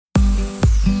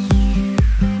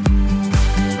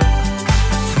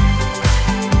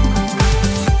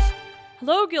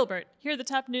Gilbert! Here are the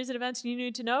top news and events you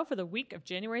need to know for the week of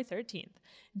January 13th.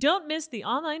 Don't miss the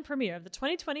online premiere of the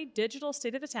 2020 Digital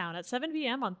State of the Town at 7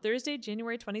 p.m. on Thursday,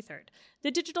 January 23rd. The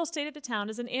Digital State of the Town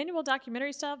is an annual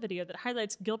documentary-style video that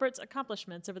highlights Gilbert's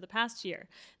accomplishments over the past year.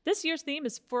 This year's theme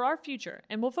is For Our Future,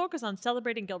 and will focus on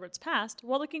celebrating Gilbert's past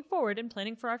while looking forward and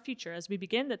planning for our future as we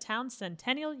begin the town's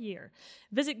centennial year.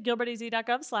 Visit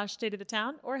gilbertaz.gov/State of the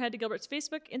Town or head to Gilbert's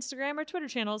Facebook, Instagram, or Twitter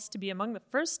channels to be among the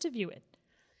first to view it.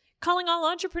 Calling all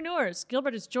entrepreneurs,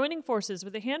 Gilbert is joining forces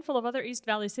with a handful of other East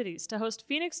Valley cities to host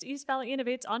Phoenix East Valley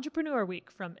Innovates Entrepreneur Week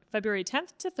from February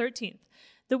 10th to 13th.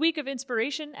 The week of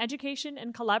inspiration, education,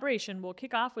 and collaboration will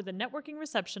kick off with a networking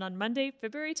reception on Monday,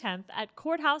 February 10th at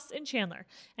Courthouse in Chandler,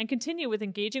 and continue with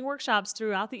engaging workshops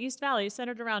throughout the East Valley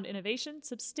centered around innovation,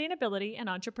 sustainability, and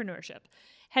entrepreneurship.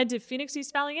 Head to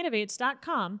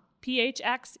phoenixeastvalleyinnovates.com,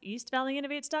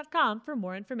 phxeastvalleyinnovates.com for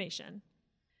more information.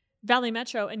 Valley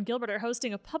Metro and Gilbert are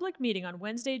hosting a public meeting on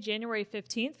Wednesday, January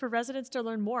 15th for residents to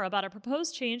learn more about a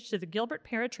proposed change to the Gilbert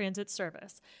Paratransit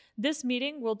service. This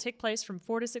meeting will take place from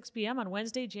 4 to 6 p.m. on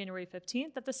Wednesday, January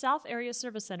 15th at the South Area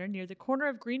Service Center near the corner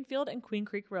of Greenfield and Queen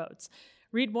Creek Roads.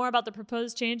 Read more about the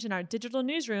proposed change in our digital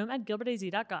newsroom at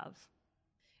gilbertaz.gov.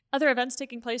 Other events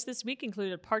taking place this week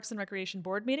include a Parks and Recreation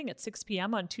Board meeting at 6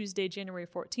 p.m. on Tuesday, January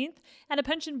 14th, and a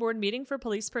Pension Board meeting for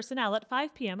police personnel at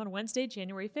 5 p.m. on Wednesday,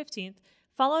 January 15th,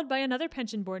 followed by another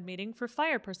Pension Board meeting for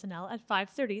fire personnel at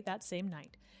 5:30 that same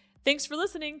night. Thanks for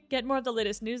listening. Get more of the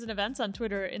latest news and events on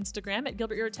Twitter or Instagram at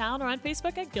Gilbert Your Town or on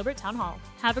Facebook at Gilbert Town Hall.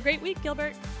 Have a great week,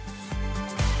 Gilbert!